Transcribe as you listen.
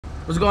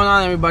What's going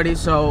on, everybody?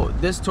 So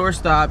this tour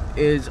stop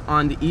is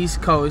on the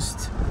East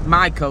Coast,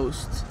 my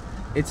coast.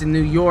 It's in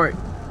New York.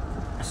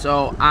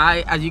 So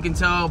as you can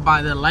tell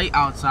by the light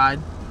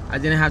outside, I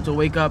didn't have to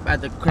wake up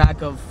at the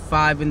crack of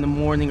 5 in the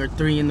morning or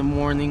 3 in the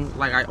morning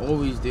like I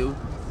always do.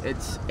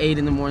 It's 8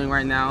 in the morning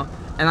right now.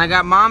 And I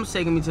got mom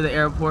taking me to the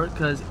airport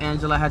because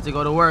Angela had to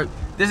go to work.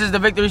 This is the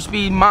Victory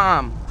Speed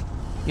mom.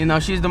 You know,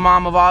 she's the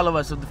mom of all of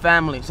us, of the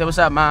family. Say what's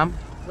up, mom.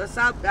 What's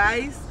up,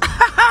 guys?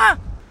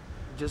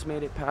 Just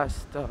made it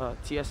past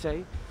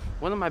TSA.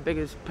 One of my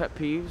biggest pet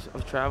peeves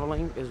of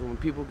traveling is when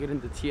people get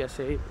into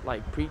TSA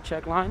like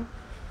pre-check line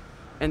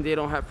and they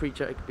don't have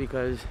pre-check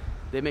because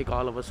they make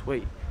all of us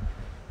wait.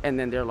 And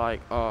then they're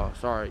like, oh,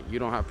 sorry, you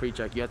don't have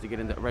pre-check, you have to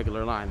get in the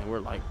regular line. And we're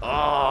like,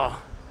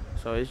 oh.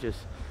 So it's just,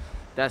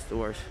 that's the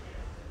worst.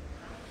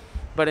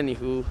 But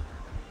anywho,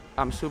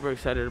 I'm super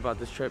excited about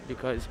this trip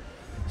because,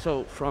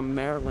 so from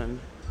Maryland,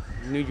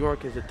 New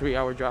York is a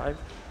 3-hour drive.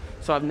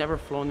 So I've never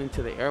flown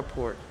into the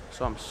airport.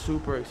 So I'm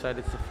super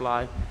excited to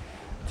fly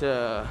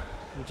to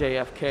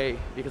JFK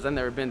because I've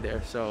never been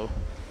there. So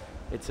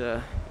it's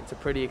a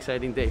pretty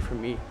exciting day for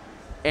me.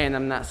 And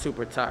I'm not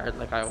super tired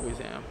like I always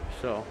am.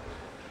 So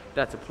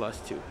that's a plus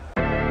too.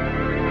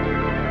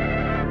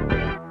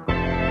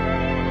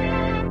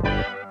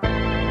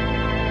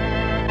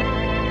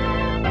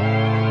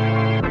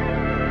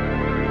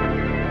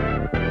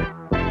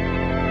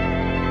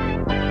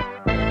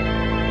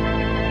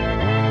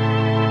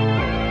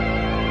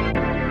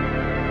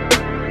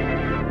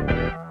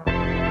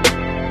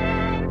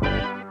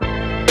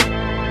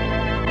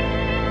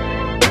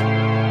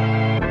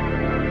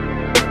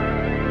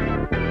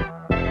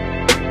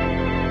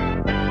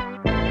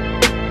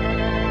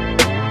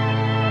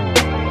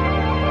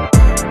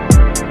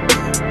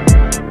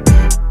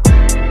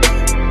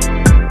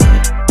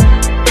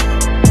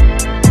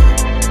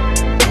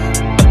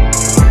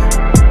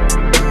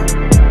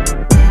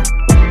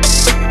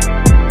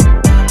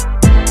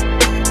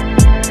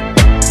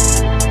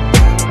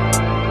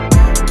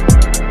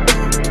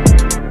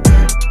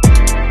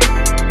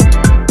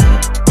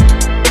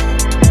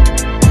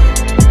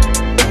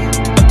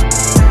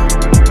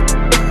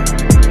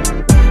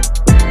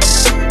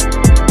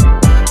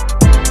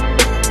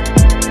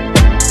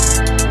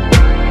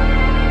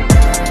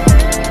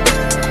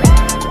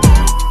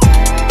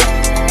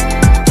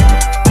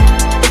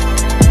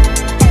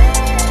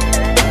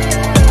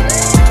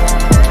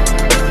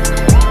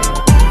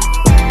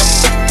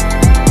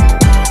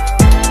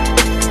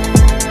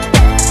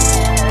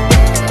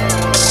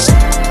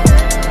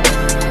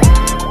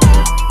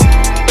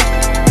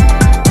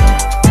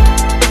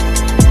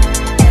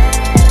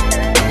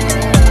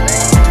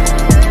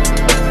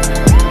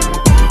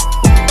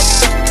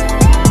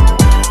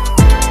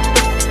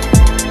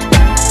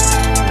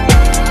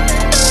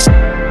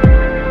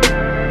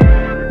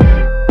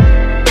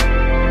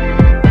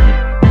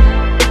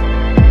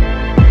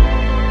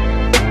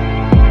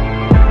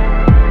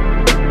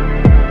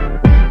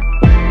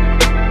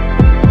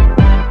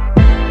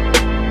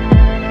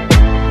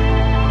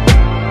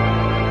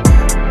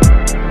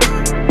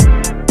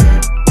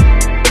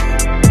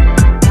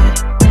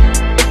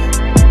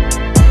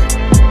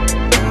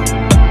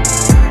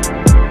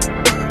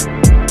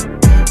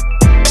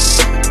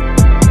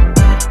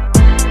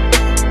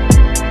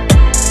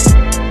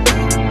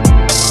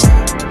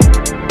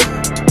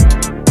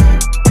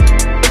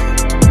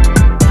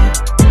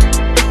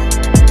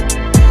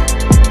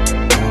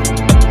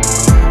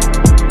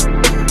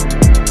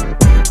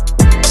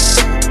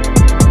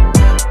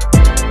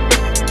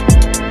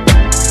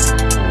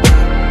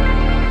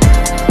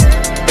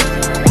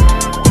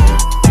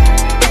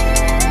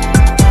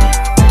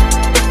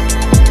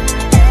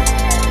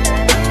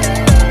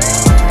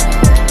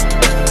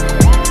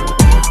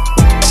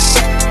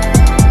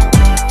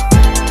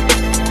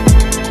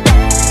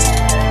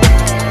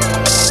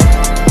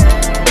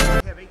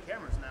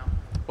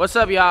 What's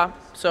up, y'all?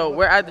 So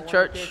we're at the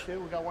church,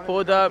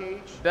 pulled up,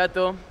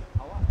 Bethel,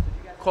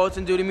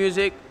 Colton do the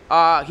music.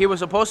 He was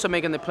supposed to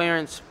make an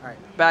appearance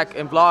back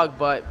in vlog,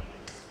 but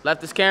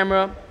left his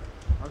camera.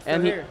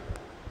 And here.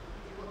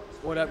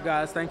 What up,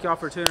 guys? Thank y'all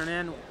for tuning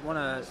in. Want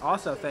to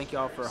also thank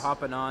y'all for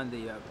hopping on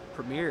the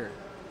premiere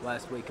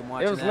last week and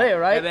watching it. It was lit,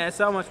 right? Hey, man, it's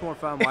so much more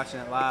fun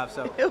watching it live.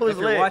 So it was if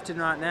you're lit. watching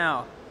right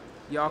now,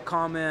 y'all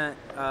comment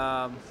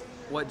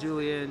what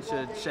Julian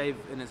should shave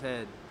in his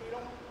head.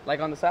 Like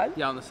on the side?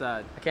 Yeah, on the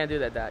side. I can't do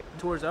that, Dak.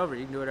 Tour's over.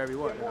 You can do whatever you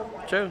want.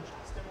 True.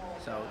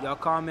 So y'all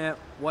comment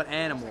what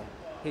animal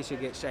he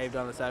should get shaved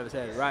on the side of his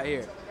head. Right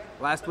here.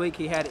 Last week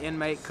he had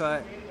inmate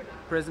cut,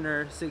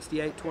 prisoner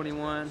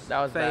 6821.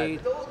 That was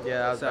fade. bad.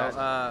 Yeah, that was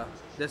bad.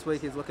 This week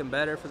he's looking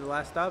better for the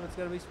last stop. It's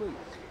gonna be sweet.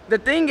 The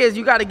thing is,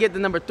 you got to get the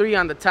number 3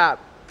 on the top,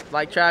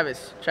 like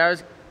Travis.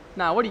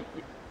 Nah, what do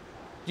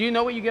you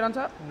know what you get on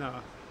top? No,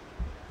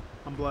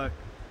 I'm black.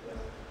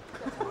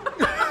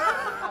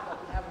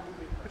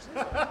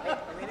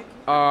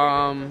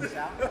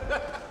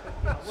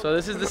 So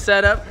this is the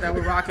setup that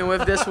we're rocking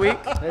with this week.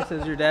 This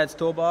is your dad's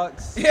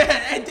toolbox. Yeah,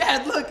 hey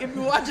Dad, look, if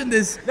you're watching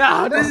this,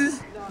 No,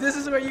 this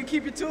is where you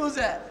keep your tools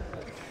at.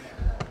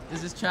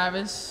 This is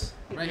Travis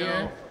right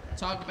here.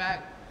 Talk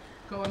back.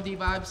 Co-MD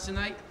vibes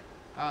tonight.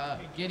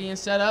 Gideon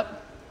set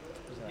up.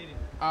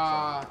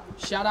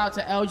 Shout out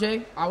to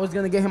LJ. I was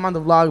gonna get him on the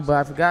vlog, but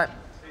I forgot.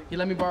 He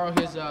let me borrow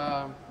his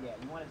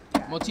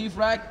motif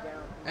rack,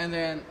 and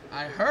then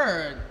I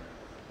heard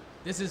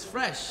this is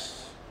fresh.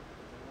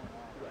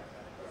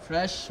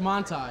 Fresh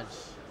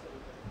montage.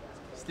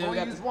 Still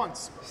got used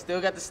once.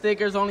 Still got the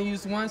stickers, only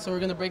used once, so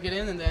we're gonna break it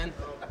in, and then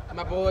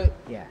my boy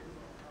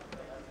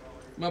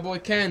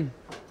Ken.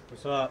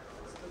 What's up?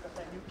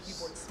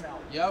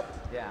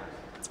 Yep. Yeah.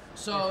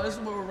 So this is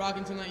what we're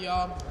rocking tonight,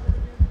 y'all.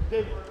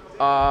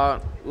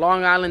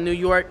 Long Island, New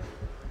York.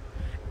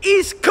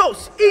 East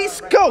Coast,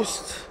 East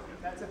Coast.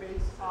 That's a bass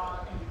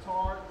and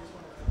guitar. This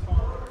one is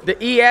guitar.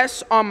 The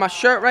ES on my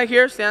shirt right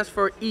here stands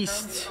for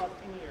East.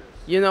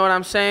 You know what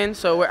I'm saying?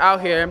 So we're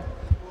out here.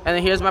 And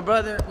then here's my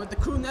brother with the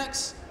crew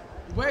necks.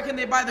 Where can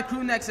they buy the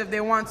crew necks if they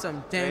want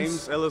some,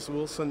 James?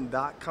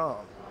 JamesEllisWilson.com.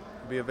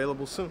 Be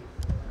available soon.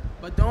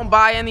 But don't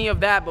buy any of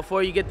that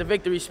before you get the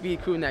Victory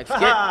Speed crew necks.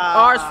 Get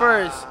ours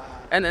first,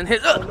 and then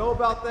his. I don't know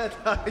about that.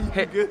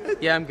 You good?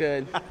 Yeah, I'm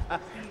good.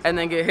 And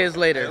then get his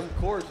later. Of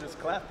course, just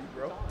clappy,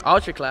 bro.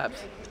 Ultra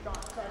claps.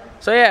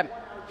 So yeah,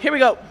 here we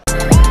go.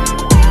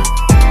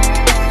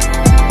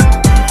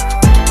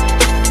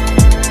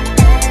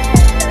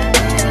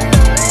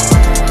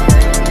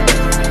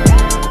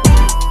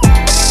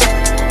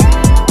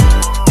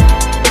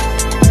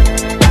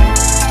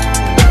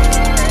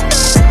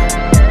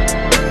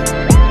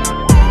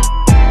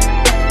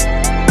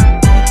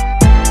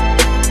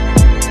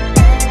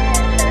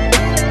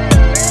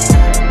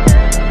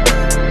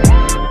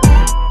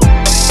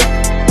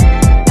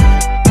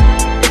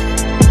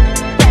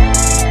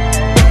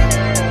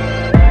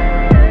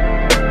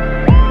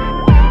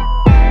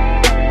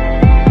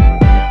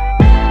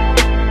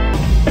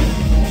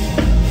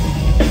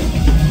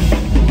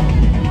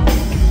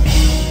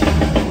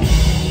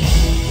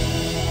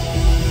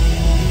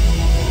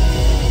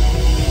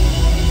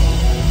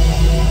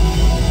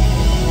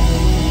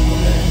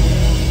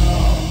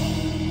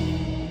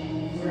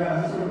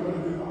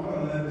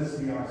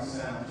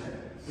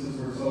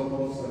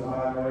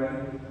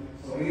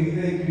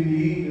 Anything you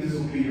need, this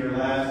will be your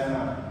last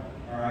time.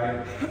 All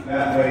right?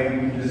 That way you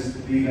can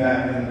just be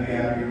back in the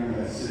gallery room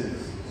at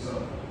 6.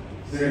 So,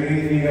 is there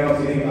anything else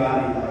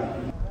anybody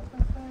like?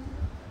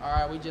 All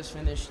right, we just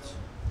finished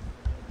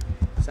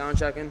sound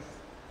checking.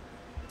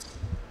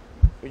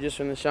 We just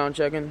finished sound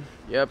checking.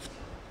 Yep.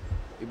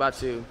 We about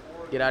to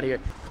get out of here.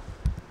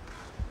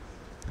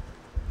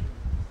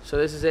 So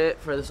this is it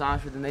for the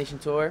Songs for the Nation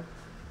tour.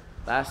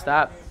 Last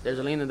stop. There's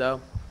Alina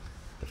though,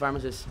 the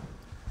pharmacist.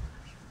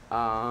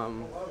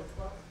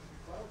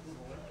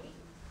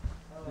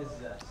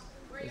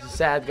 This is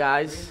sad,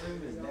 guys.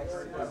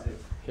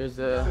 Here's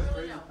the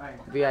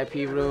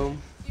VIP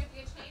room,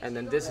 and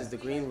then this is the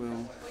green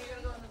room.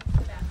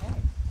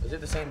 Is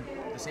it the same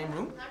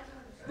room?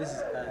 This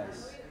is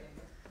us.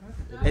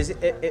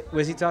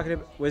 Was he talking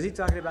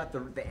about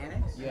the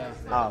annex? Yeah.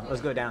 Oh,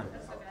 let's go down.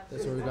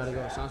 That's where we gotta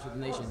go. Songs for the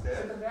Nation.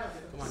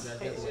 Come on, guys.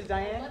 Get the way.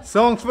 Diane?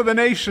 Songs for the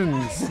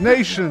nations.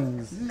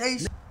 Nations.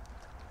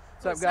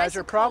 What's up, guys?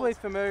 You're probably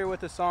familiar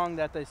with the song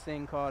that they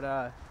sing called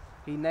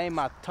He Named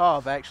My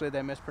Tov. Actually,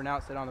 they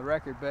mispronounced it on the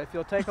record. But if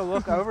you'll take a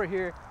look over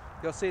here,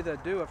 you'll see the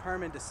dew of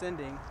Herman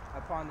descending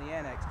upon the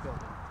annex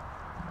building.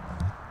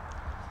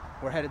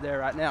 We're headed there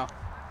right now.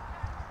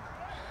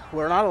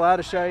 We're not allowed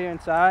to show you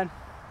inside,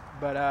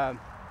 but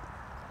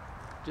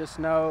just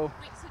know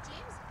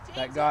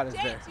that God is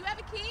there. Do you have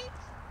a key?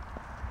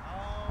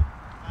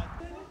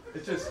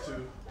 It's just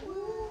 2.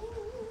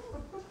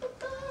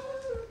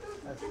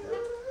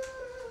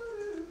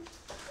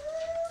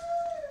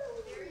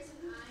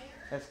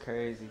 That's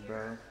crazy,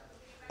 bro.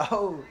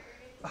 Oh,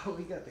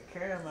 we got the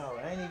caramel.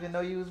 I didn't even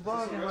know you was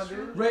vlogging, my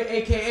dude. Ray,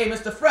 aka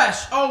Mr.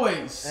 Fresh,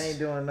 always. I ain't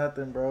doing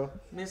nothing, bro.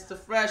 Mr.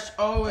 Fresh,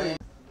 always.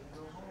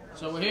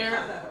 So we're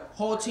here,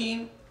 whole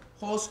team,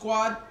 whole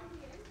squad,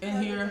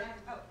 in here.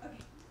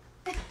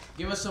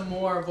 Give us some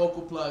more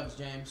vocal plugs,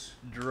 James.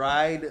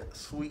 Dried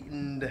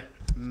sweetened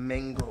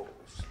mangoes.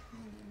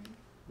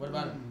 What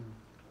about them?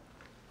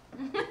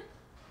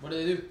 What do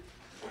they do?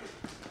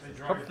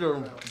 Help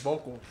your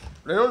vocals.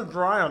 They don't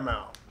dry them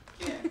out.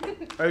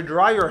 They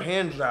dry your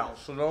hands out,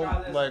 so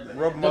don't like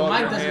rub them The on mic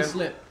your doesn't hands.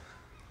 slip.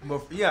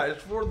 But yeah,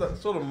 it's for the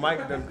so the mic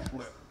doesn't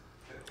slip.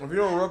 If you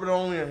don't rub it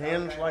on your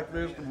hands like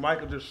this, the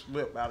mic will just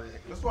slip out of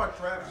it. That's why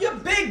Travis. You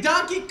big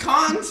Donkey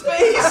Kong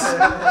face!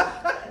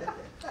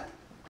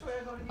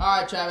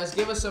 Alright, Travis,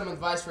 give us some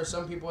advice for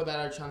some people that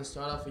are trying to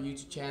start off a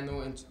YouTube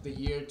channel in the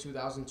year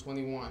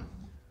 2021.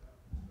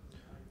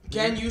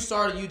 Can you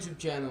start a YouTube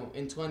channel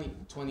in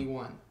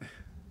 2021?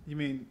 You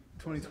mean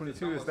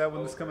 2022? Is that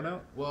when this coming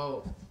out?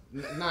 Well,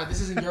 nah,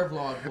 this isn't your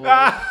vlog,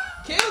 boy.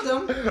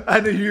 Killed him. I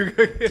knew you were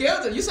going to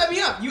Killed him. You set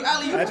me up. You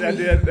alley-ooped me. I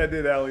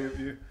did alley-oop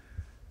you.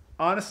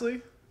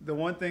 Honestly, the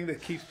one thing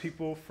that keeps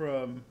people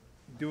from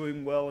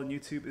doing well on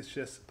YouTube is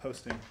just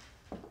posting.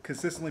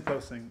 Consistently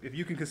posting. If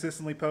you can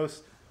consistently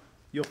post,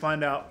 you'll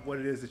find out what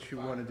it is that you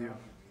want to do.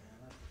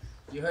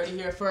 You heard it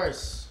here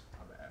first.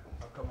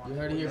 You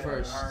heard it here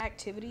first.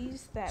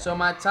 Activities that. So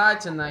my Thai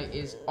tonight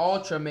is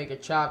ultra mega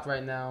chopped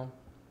right now.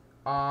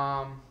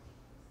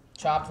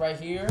 Chopped right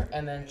here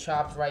and then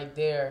chopped right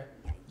there.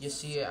 You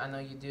see it, I know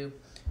you do.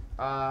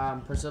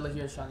 Priscilla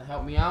here is trying to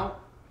help me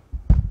out.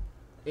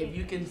 If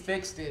you can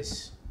fix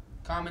this,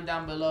 comment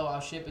down below. I'll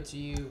ship it to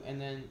you, and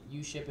then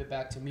you ship it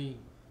back to me,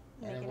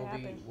 and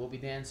then we'll be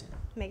dancing.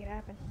 Make it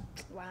happen.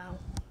 Wow.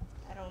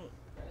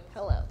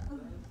 Hello.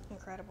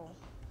 Incredible.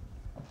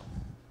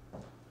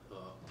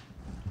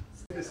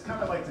 It's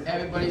kind of like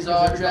Everybody's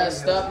all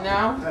dressed up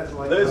now. Let's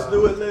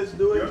do it. Let's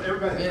do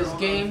it. It's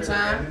game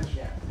time.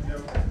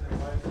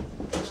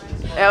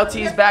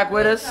 LT's back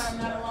with us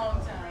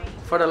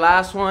for the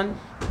last one.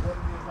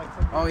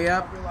 Oh,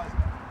 yep.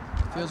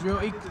 Feels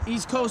real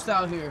East Coast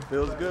out here.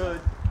 Feels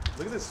good.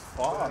 Look at this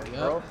fog,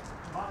 bro.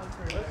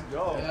 Let's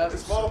go. Yep.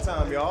 It's fall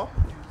time, y'all.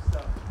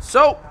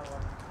 So,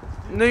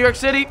 New York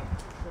City.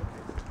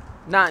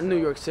 Not New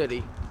York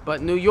City,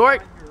 but New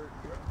York.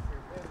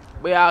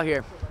 We out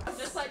here.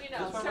 Just let you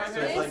know.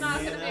 It's not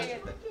going to make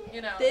it,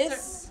 you know.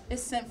 This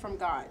is sent from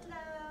God.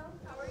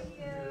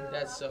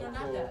 That's so Not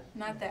cool. that.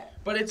 Not that.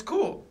 But it's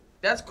cool.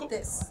 That's cool.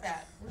 This.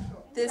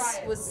 This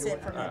was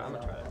sent from heaven.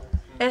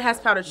 It has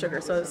powdered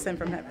sugar, so it's sent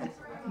from heaven.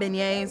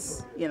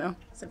 Beignets, you know,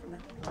 sent from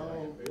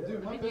heaven.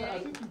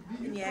 Beignet.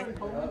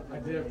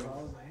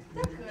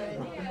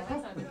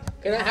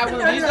 Can I have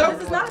one of these though?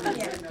 This is not done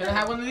yet. Can I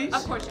have one of these?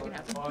 Of course you can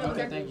have them.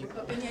 Okay, thank you.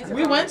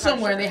 We went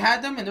somewhere and they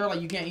had them and they were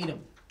like, you can't eat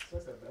them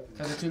because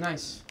they're too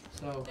nice.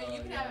 So No,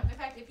 you can have them. In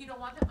fact, if you don't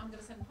want them, I'm going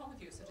to send them home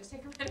with you. So just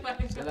take them anyway.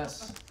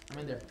 I'm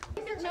in there.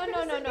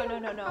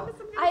 No.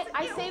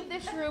 I saved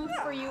this room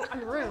for you.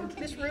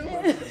 This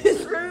room.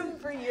 This room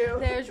for you.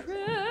 There's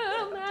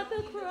room at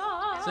the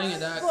cross. Sing it,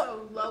 Doc.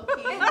 So low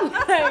key.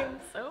 I'm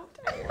so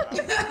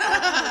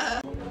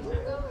tired.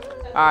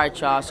 All right,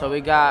 y'all. So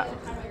we got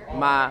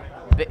my.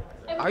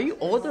 Are you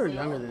older or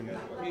younger than me?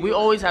 We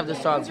always have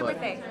this talk, but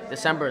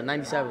December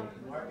 '97.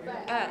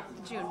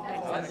 June. All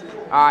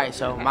right,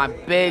 so my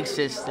big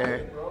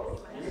sister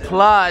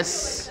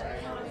plus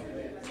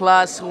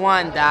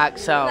one, Doc.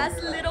 So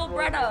That's little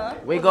brother.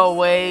 we go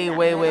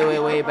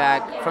way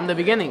back from the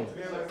beginning.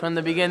 From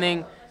the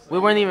beginning, we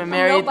weren't even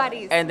married,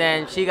 nobody's. and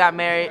then she got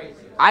married.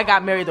 I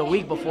got married a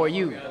week before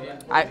you.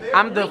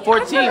 I'm the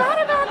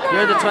 14th.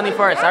 You're the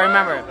 21st. I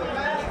remember.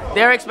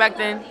 They're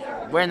expecting.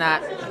 We're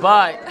not,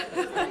 but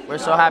we're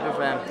so happy for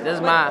them. This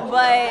is my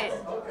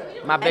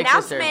big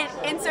sister.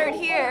 Announcement insert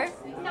here.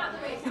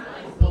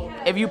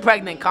 If you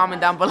pregnant, comment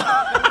down below.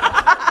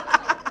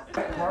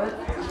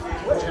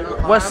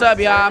 What's up,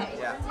 y'all?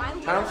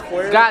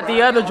 Got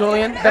the other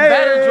Julian, the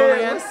better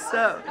Julian. What's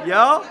up,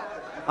 yo?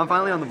 I'm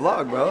finally on the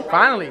vlog, bro.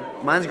 Finally.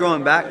 Mine's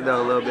growing back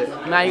though a little bit.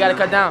 Now you gotta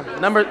cut down.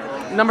 Number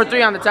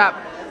 3 on the top.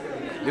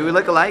 Do we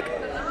look alike?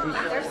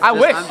 I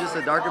wish. I'm just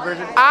a darker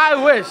version. I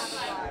wish.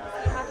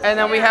 And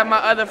then we have my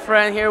other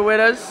friend here with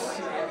us,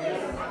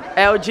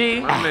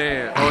 LG. My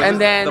man. Oh, And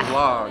then the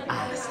vlog.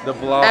 The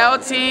vlog.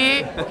 LT,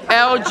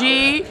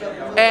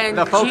 LG, and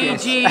The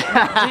focus.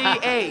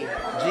 GGA.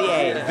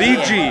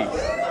 VG.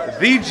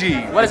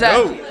 VG. What is that?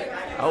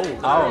 Oh,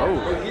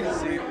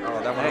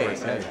 that one always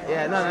said.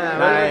 Yeah, no.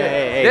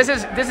 Hey. This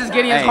is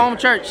Gideon's Hey. home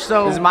church,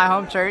 so This is my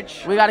home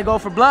church. we gotta go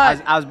for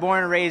blood. I was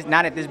born and raised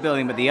not at this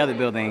building, but the other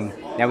building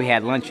that we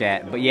had lunch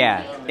at. But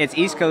yeah, it's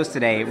East Coast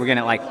today. We're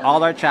gonna like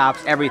all our chops,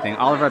 everything,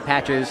 all of our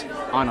patches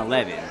on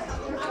 11.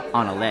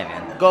 On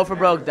 11. Go for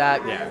broke,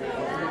 Doc. Yeah.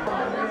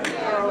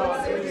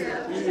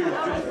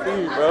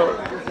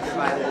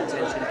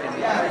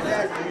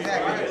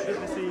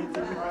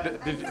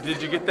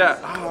 Did you get that?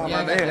 Oh,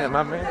 Yeah,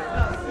 my man. Okay.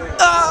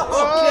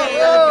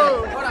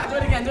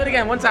 Hold on, do it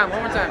again. One more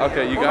time.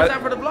 Okay, you One got more it?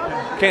 time for the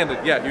vlog. Candid,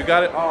 yeah, you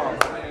got it. Oh.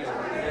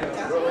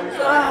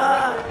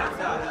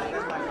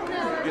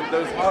 Get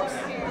those hops.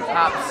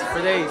 Hops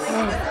for days.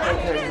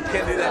 Okay, you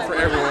can't do that for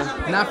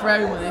everyone. Not for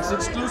everyone. It's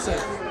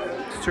exclusive.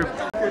 It's true.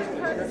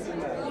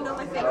 You know,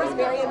 my family's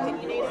very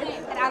opinionated,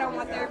 and I don't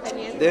want their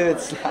opinion. Dude,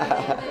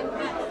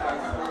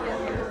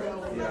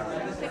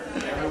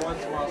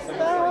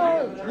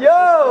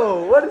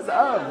 yo, what is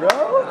up,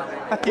 bro?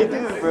 How you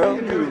doing, bro?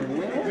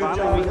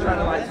 Finally, we trying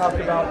to like talk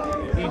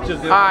about each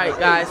of them. All right,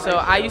 guys. So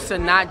I used to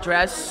not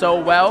dress so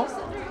well.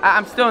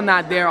 I'm still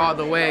not there all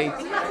the way,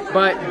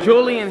 but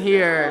Julian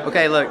here.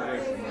 Okay, look,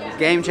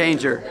 game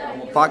changer,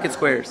 pocket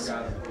squares.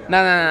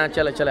 No,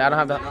 chill it. I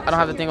don't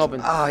have the thing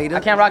open. Oh, he I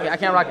doesn't. can't rock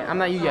it. I'm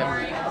not you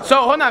yet. So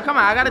hold on, come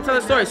on. I gotta tell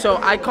the story. So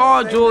I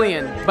called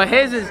Julian, but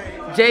his is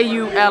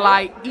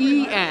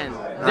Julien.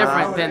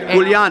 Different than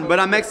Julian, but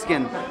I'm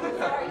Mexican.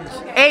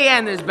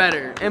 AN is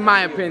better, in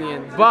my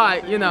opinion.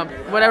 But, you know,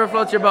 whatever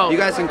floats your boat. You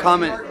guys can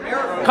comment.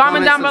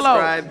 Comment down below.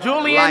 subscribe,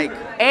 Julian like.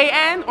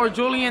 AN or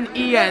Julian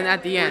EN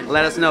at the end.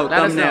 Let us know.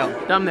 Let us Thumbnail. know.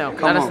 Thumbnail.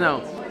 Come Let us on.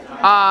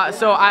 know.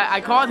 So I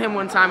called him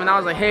one time and I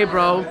was like, hey,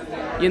 bro,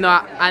 you know,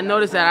 I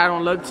noticed that I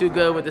don't look too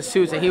good with the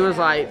suits. And he was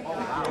like,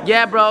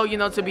 yeah, bro, you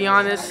know, to be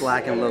honest,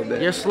 Slacking a little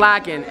bit. you're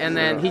slacking. And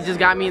then he just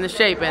got me in the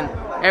shape. And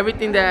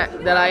everything that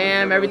I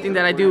am, everything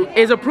that I do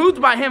is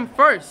approved by him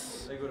first.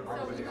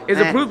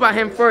 It's approved by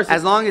him first.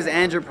 As long as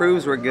Andrew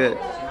approves, we're good.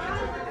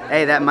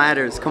 Hey, that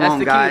matters. Come That's on,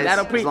 the key. guys.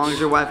 That'll As preach. long as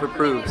your wife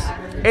approves.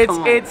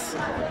 It's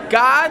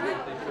God,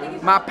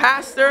 my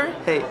pastor,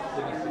 hey,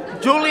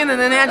 Julian, and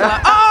then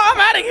Angela. Oh, I'm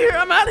out of here.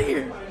 I'm out of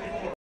here.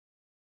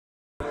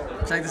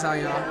 Check this out,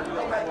 y'all.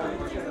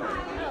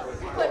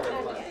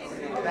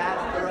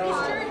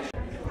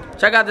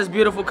 Check out this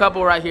beautiful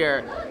couple right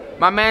here.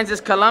 My man's is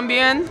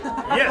Colombian.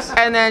 Yes.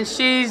 And then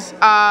she's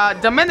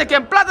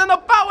Dominican.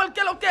 Plátano Powell,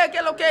 que lo que,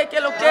 que lo que,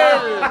 que lo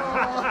que.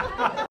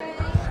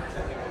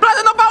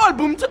 Plátano Powell,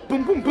 boom,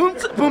 boom, boom, boom,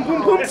 boom, boom,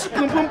 boom,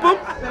 boom, boom, boom.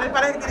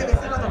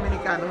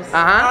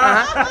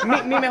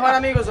 Mi mejor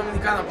amigo es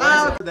dominicano.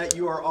 That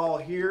you are all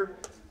here.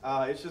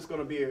 It's just going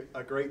to be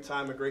a great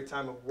time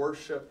of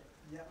worship.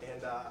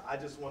 And I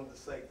just wanted to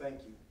say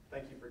thank you.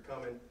 Thank you for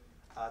coming.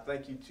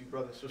 Thank you to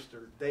Brother and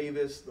Sister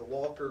Davis, the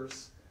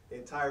Walkers, the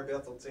entire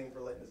Bethel team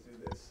for letting us do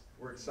this.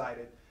 We're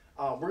excited.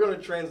 We're going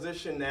to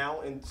transition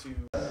now into...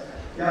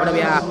 What do we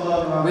have?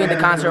 We're in the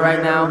concert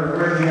right now.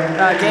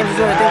 James is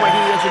doing a thing where he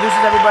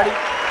introduces everybody.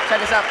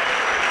 Check us out.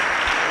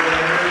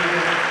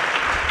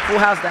 Full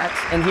house Dax,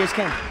 and here's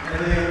Ken.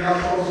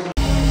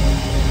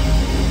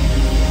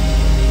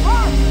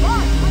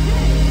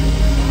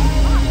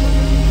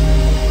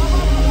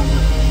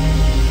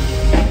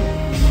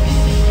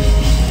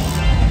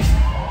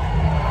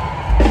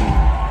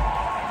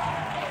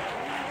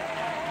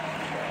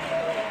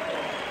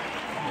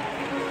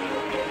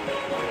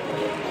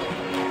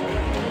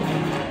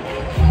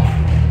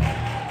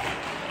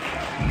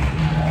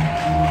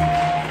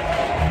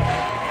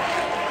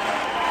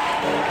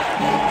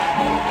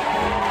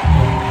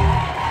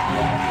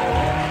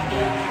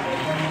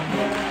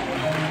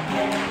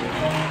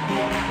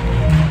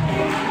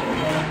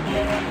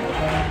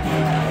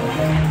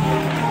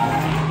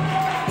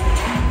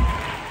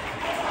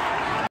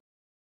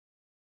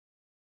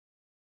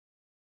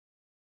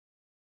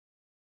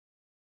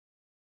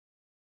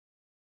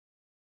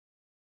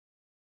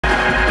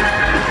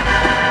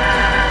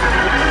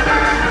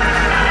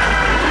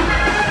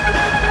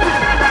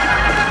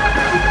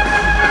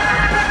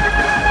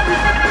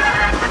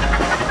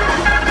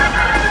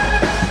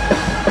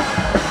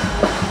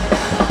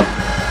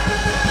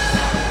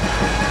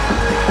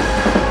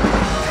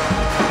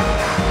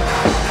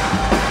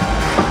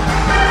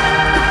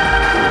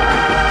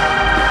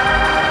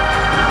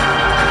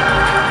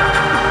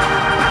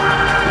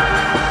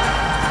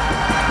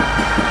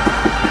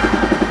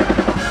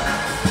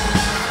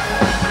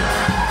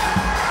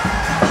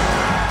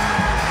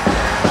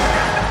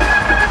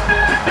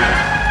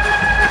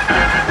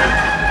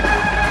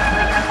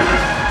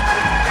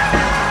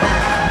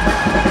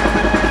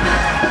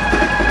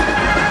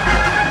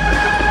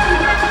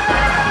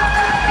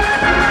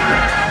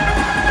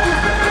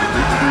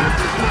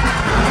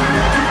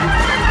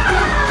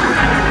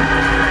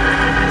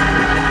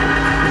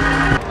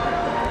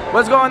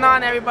 What's going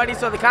on, everybody?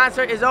 So the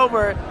concert is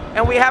over,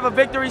 and we have a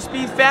Victory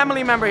Speed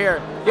family member here.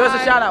 Give us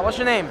a shout out. What's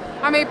your name?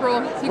 I'm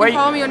April. You can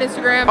follow me on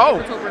Instagram.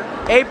 Oh,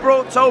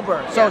 April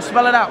Tober. So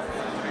spell it out.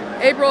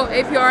 April,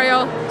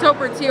 A-P-R-I-L,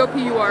 Toper,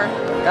 T-O-P-U-R.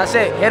 That's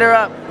it. Hit her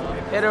up.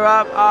 Hit her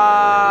up.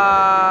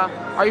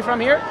 Are you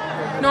from here?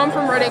 No, I'm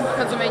from Reading,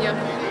 Pennsylvania.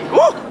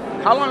 Woo!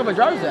 How long of a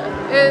drive is that?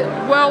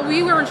 Well,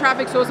 we were in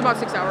traffic, so it's about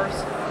 6 hours.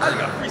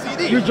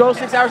 You drove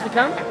 6 hours to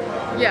come?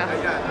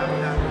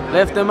 Yeah.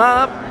 Lift them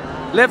up.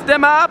 Lift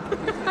them up.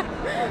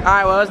 All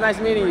right, well, it's nice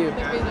meeting you.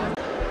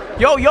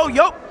 Yo, yo,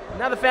 yo.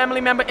 Another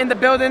family member in the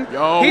building.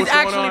 Yo, he's what's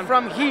going actually on?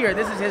 from here.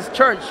 This is his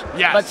church.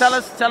 Yes. But tell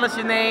us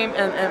your name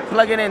and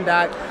plug it in,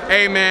 Doc.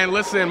 Hey man,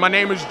 listen, my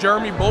name is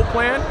Jeremy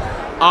Boatplan.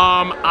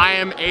 I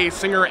am a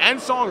singer and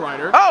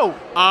songwriter. Oh!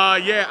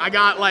 Yeah, I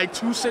got like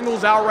 2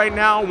 singles out right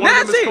now.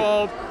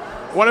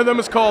 One of them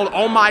is called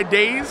All My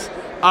Days.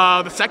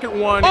 The second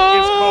one is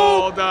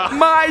called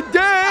My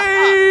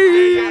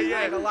Days!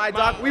 Yeah. Lie,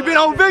 Doc. We've been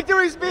on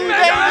Victory Speed, baby!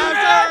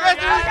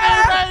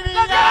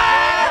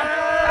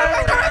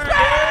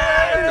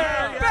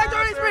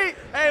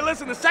 Hey,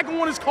 listen, the second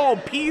one is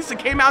called Peace. It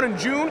came out in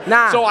June.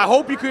 Nah. So I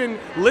hope you can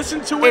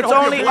listen to it. It's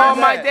only All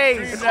My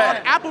Days. It's on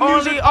Apple Only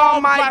Music, All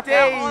all My platforms.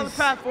 Days. All the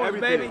platforms,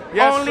 baby.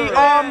 Only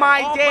All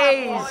My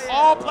Days.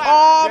 All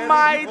All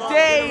My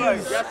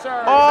Days. Yes,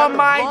 sir. All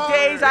My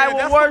Days I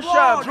will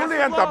worship.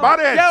 Julian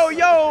Tavares.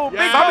 Yo, big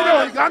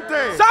Sábado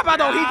Gigante.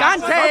 Sábado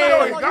Gigante.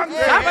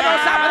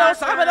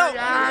 Sábado.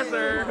 Yes,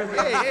 sir.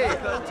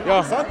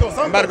 Yo, Santo.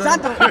 Go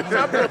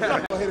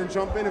ahead and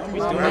jump in if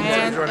you want.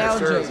 And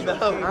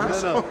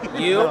LJ.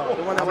 You?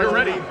 We're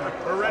ready.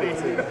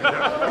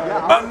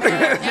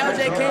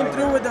 LJ came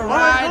through with the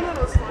ride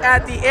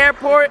at the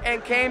airport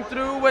and came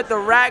through with the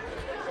rack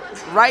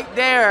right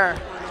there.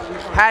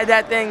 Had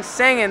that thing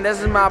singing. This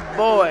is my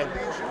boy.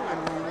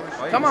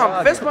 Come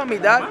on, fist bump me,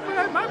 Doc.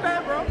 My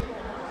bad, bro.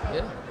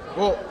 Yeah.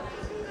 Well.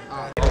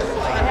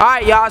 All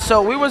right, y'all.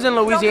 So we was in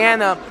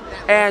Louisiana,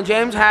 and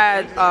James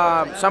had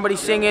somebody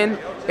singing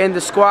in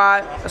the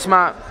squad. That's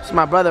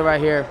my brother right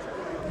here.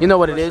 You know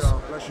what it is.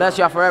 Bless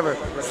y'all forever.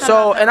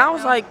 So, and I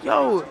was like,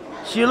 yo,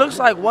 she looks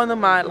like one of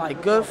my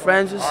like good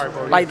friends.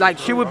 Like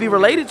she would be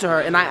related to her.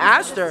 And I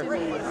asked her,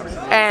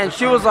 and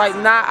she was like,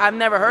 nah, I've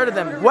never heard of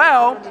them.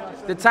 Well,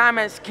 the time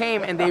has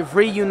came and they've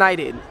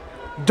reunited.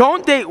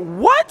 Don't they?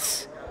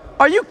 What?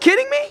 Are you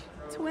kidding me?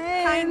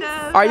 Twins.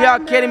 Are y'all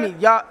kidding me?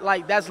 Y'all,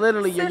 like, that's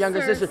literally your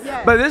younger sister.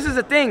 Yes. But this is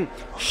the thing.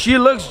 She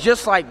looks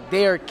just like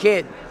their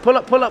kid. Pull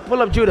up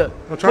Judah.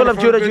 Pull up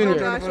Judah Jr.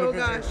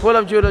 Pull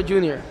up Judah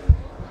Jr.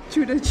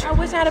 I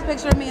wish I had a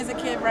picture of me as a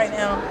kid right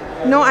now.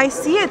 No, I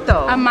see it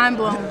though. I'm mind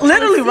blown.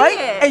 Literally, right?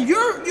 it. And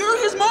you're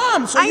his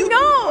mom. So I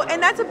know,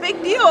 and that's a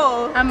big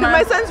deal. Because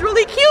my son's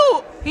really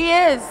cute. He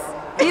is.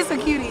 He's a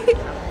cutie.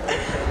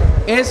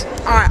 It's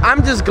all right.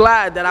 I'm just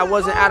glad that I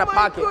wasn't out of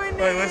pocket. Wait,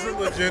 this is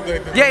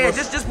legit. Yeah,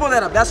 just pull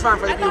that up. That's fine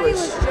for the I thought he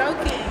viewers. was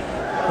joking.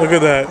 Look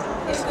at that.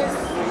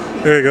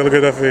 There you go. Look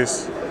at that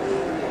face.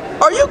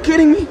 Are you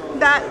kidding me?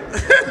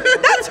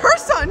 That's her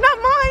son, not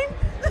mine.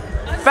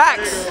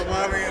 Facts.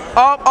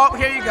 Oh,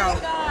 here you go.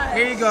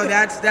 Here you go.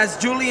 That's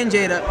Julie and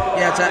Jada.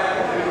 Yeah,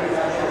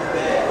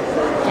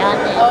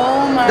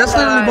 Oh my that's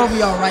literally both of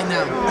y'all right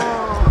now.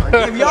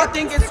 If y'all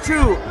think it's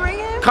true,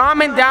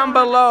 comment down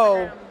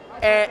below.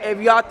 And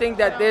if y'all think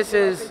that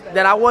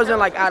that I wasn't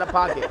like out of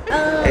pocket.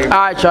 All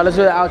right, y'all, let's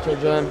do the outro,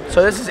 Jordan.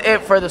 So this is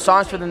it for the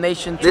Songs for the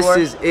Nation tour.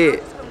 This is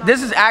it.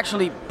 This is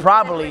actually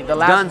probably the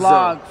last Dunzo.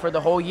 vlog for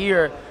the whole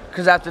year.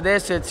 Because after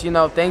this, it's,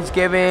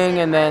 Thanksgiving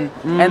and then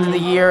end of the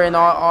year and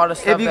all the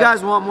stuff. If you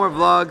guys want more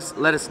vlogs,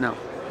 let us know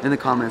in the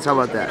comments. How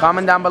about that?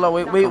 Comment down below.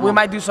 We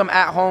might do some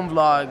at-home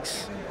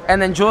vlogs. And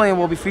then Julian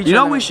will be featured. You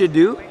know what we should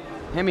do?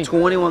 Hit me.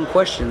 21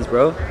 questions,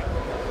 bro.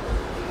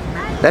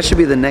 That should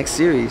be the next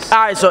series. All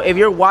right, so if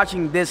you're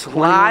watching this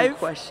live,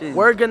 questions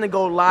we're going to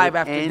go live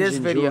with after Ange this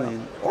and video.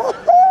 Julian.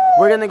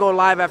 We're going to go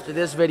live after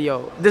this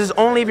video. This is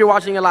only if you're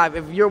watching it live.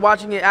 If you're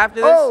watching it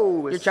after this,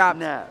 you're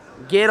chopped.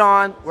 Get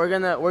on. We're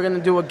gonna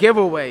do a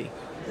giveaway.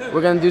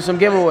 We're going to do some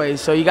giveaways,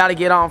 so you got to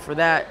get on for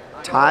that.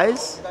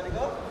 Ties?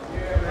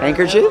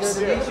 Handkerchiefs?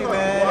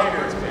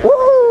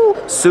 Woo!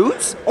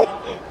 Suits?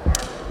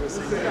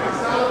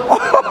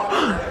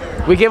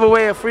 We give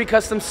away a free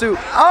custom suit.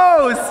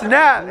 Oh,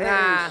 snap!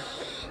 Nah.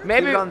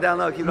 Maybe keep it on down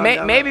low. Keep it on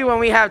down maybe low. when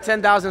we have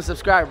 10,000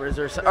 subscribers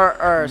or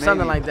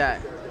something like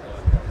that.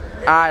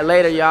 All right,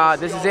 later, y'all.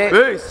 This is it.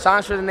 Peace.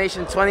 Songs for the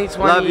Nation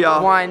 2021. Love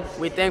y'all.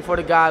 We're thankful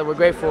to God. We're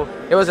grateful.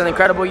 It was an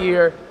incredible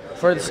year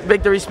for the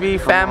Victory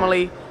Speed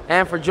family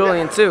and for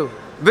Julian too.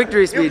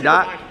 Victory Speed,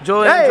 Doc.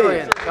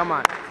 Julian, come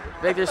on.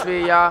 Victory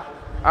Speed, y'all.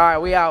 All right,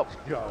 we out.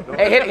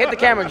 Hey, hit the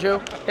camera, Drew.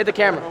 Hit the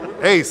camera.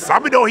 Hey,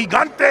 sabido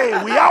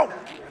gigante. We out.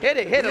 Hit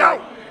it.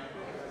 Right.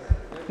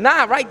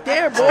 Nah, right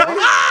there, boy.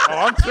 Oh,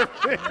 I'm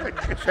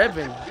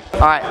tripping. All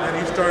right.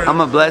 I'm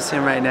gonna bless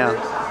him right now.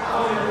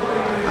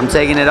 I'm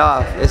taking it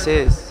off. It's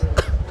his.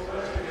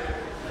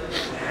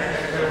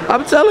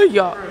 I'm telling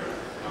y'all,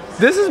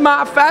 this is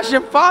my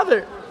fashion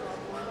father.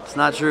 It's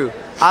not true.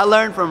 I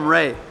learned from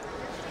Ray.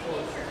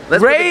 Let's put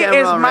the Ray camera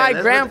is on my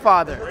Ray.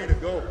 grandfather.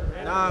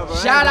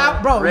 Shout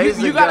out, bro. Ray's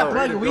You the gotta goat.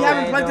 plug it. We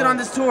haven't plugged it on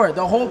this tour.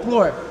 The whole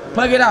floor.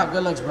 Plug it out.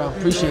 Good looks, bro.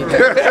 Appreciate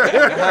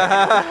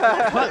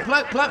that.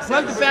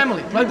 plug the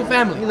family. Plug the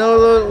family. You know,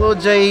 little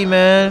J.E.,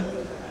 man.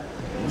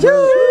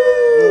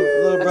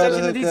 Little brother.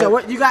 Attention to detail.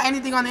 What, you got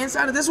anything on the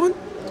inside of this one?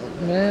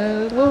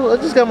 Man, well, I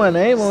just got my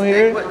name on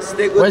here.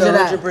 Stick Where's with it the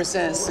at?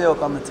 100%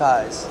 silk on the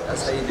ties.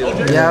 That's how you do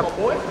it. Yep.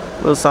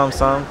 Little something.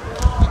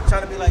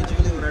 Trying to be like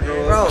Julian when I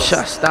grow up.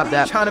 Shut. Stop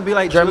that. Trying to be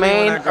like Julian when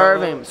I Jermaine grow up.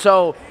 Irvin.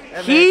 So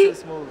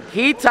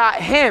he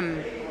taught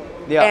him,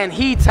 and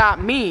he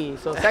taught me.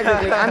 So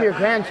technically, I'm your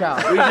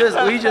grandchild.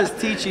 We just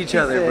teach each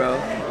other, bro.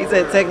 He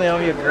said, technically,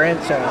 I'm your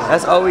grandchild.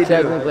 That's all we do.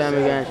 Technically, I'm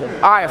your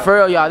grandchild. All right, for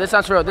real, y'all. This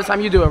sounds for real. This time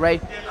you do it,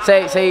 Ray.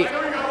 Say,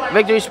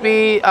 Victory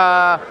Speed,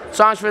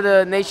 Songs for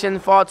the Nation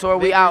Fall Tour.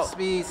 We out.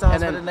 Speed,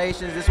 Songs for the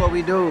Nations. This is what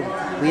we do.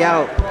 We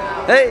out.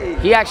 Hey.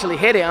 He actually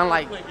hit it,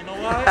 unlike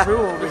Drew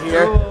over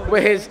here,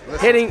 with his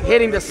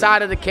hitting the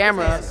side of the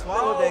camera.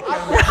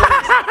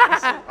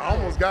 I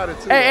almost got it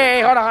too.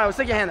 Hey, hold on.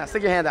 Stick your hand out.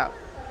 Stick your hand out.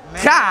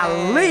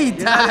 Golly,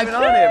 You're not even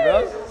on it,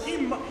 bro.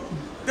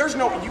 There's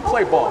no, you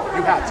play ball.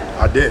 You have to.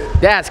 I did.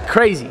 That's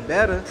crazy.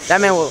 Better.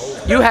 That man will.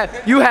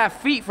 You have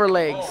feet for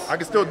legs. I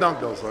can still dunk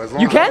though, so as long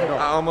You as can? I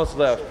dunk. I almost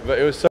left, but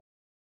it was so.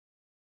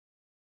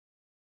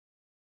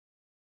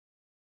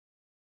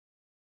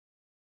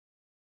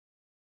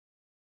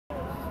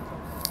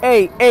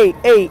 Hey,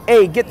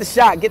 get the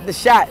shot.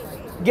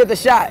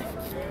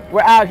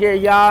 We're out here,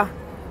 y'all.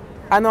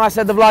 I know I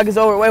said the vlog is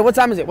over. Wait, what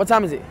time is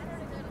it?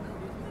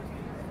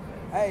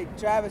 Hey,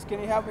 Travis, can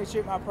you help me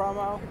shoot my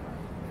promo?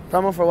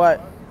 Promo for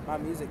what? My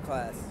music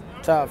class.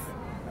 Tough.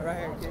 Right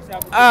here. Can you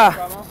help me shoot my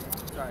promo?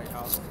 Sorry,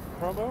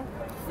 promo?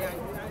 Yeah.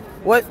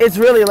 What? It's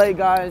really late,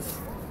 guys.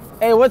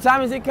 Hey, what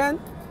time is it, Ken?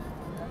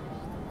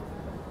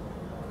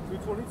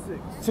 2:26.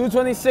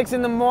 2:26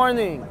 in the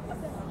morning.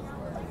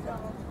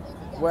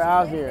 We're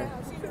out here.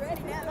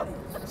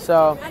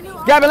 So,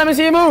 Gabby, let me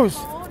see your moves.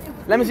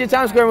 Let me see your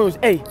Times Square moves.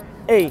 Hey.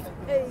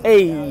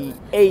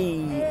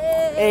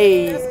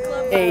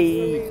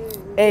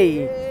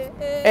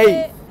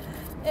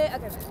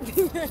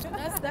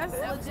 That's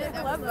legit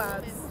club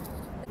vibes.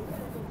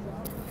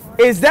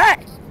 Is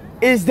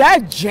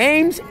that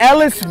James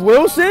Ellis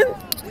Wilson?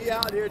 We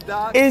out here,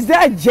 Doc. Is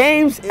that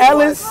James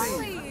Ellis?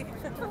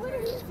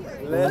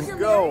 Let's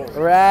go.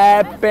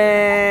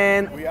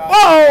 Rapping.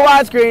 Whoa,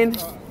 widescreen.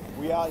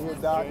 We out here,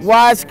 Doc.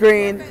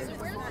 Widescreen.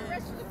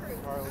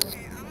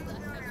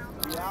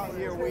 We out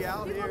here. We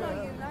out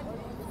here.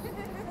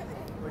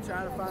 We're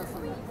trying to find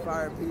some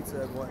fire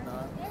pizza and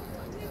whatnot.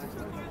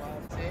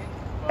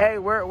 Hey,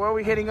 where are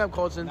we hitting up,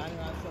 Colton?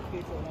 99 cent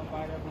pizza, one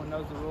bite. Everyone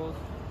knows the rules.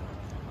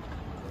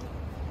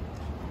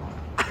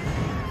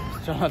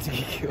 Try not to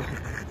get killed.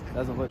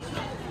 Doesn't look.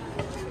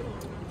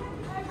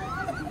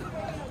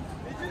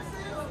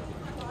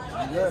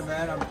 I'm good,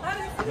 man.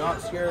 I'm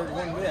not scared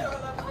one bit.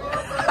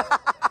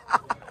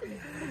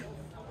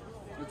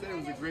 It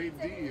was a great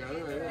D.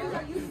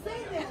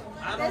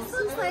 This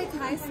looks like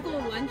high school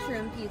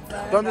lunchroom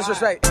pizza. Don't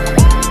disrespect.